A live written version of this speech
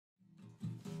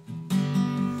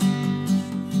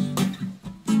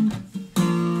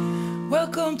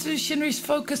welcome to Shinri's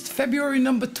Focused February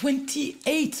number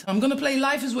 28. I'm gonna play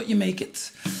Life Is What You Make It.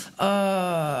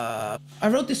 I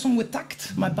wrote this song with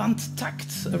Tact, my band Tact,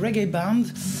 a reggae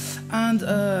band. And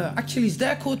actually it's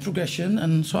their chord progression,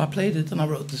 and so I played it and I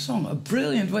wrote the song. A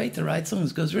brilliant way to write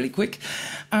songs, goes really quick.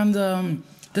 And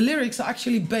the lyrics are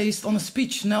actually based on a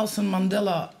speech Nelson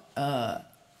Mandela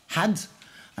had.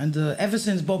 And ever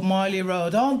since Bob Marley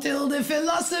wrote Until the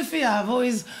Philosophy, I've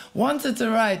always wanted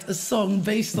to write a song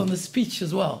based on the speech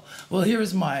as well. Well, here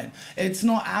is mine. It's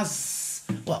not as...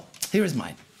 well, here is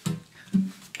mine.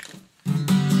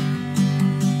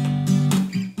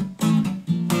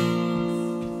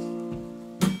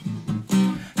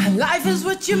 Life is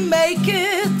what you make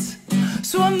it,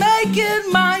 so I make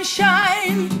it mine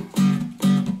shine.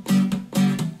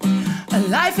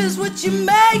 Life is what you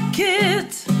make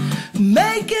it,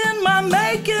 making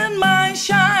mine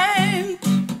shine.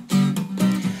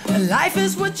 Life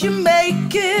is what you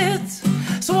make it,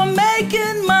 so I'm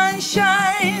making mine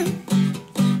shine.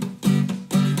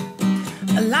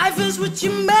 Life is what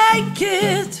you make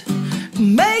it,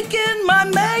 making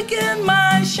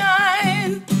mine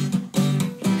shine.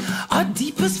 Our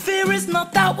deepest fear is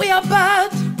not that we are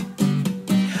bad.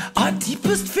 Our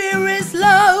deepest fear is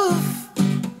love.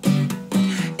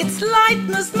 It's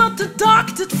lightness, not the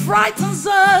dark, that frightens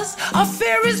us. Our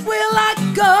fear is we're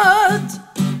like God.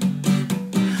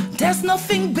 There's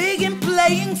nothing big in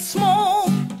playing small,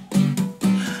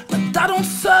 but that don't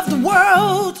serve the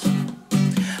world.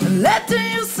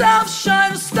 Letting yourself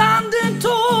shine, standing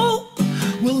tall,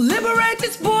 will liberate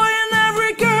this boy and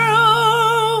every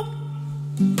girl.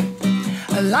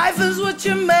 Life is what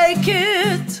you make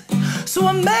it, so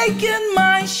I'm making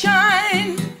mine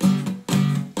shine.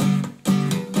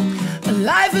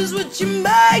 Life is what you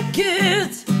make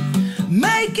it,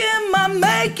 making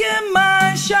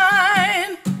mine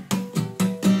shine.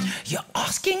 You're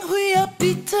asking who you're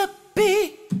be to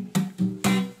be,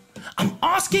 I'm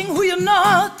asking who you're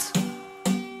not.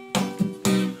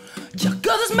 Your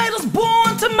God has made us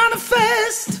born to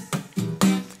manifest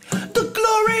the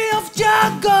glory of your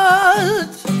God.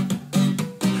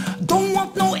 Don't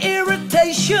want no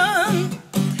irritation,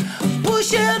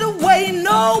 push it away,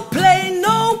 no play,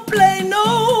 no play,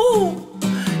 no.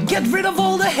 Get rid of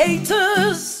all the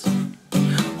haters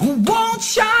who won't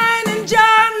shine in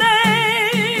your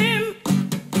name.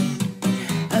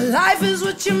 Life is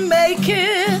what you make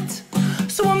it,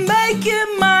 so I'm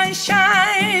making mine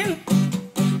shine.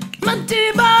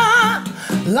 Madiba,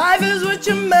 life is what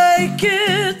you make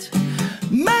it,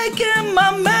 making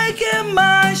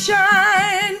mine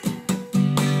shine.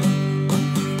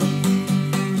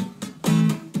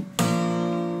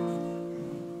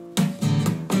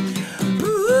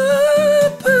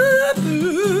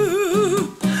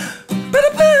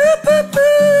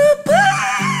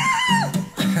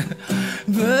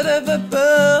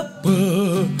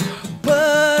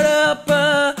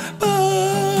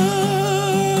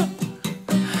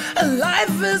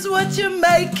 Life is what you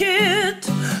make it,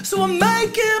 so I'm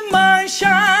making mine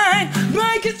shine,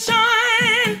 make it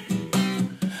shine.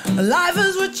 Life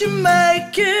is what you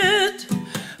make it,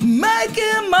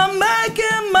 making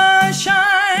mine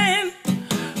shine,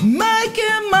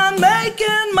 making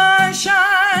mine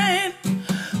shine,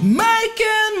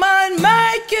 making mine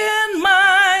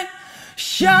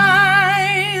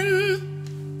shine.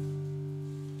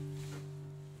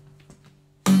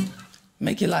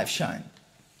 Make your life shine.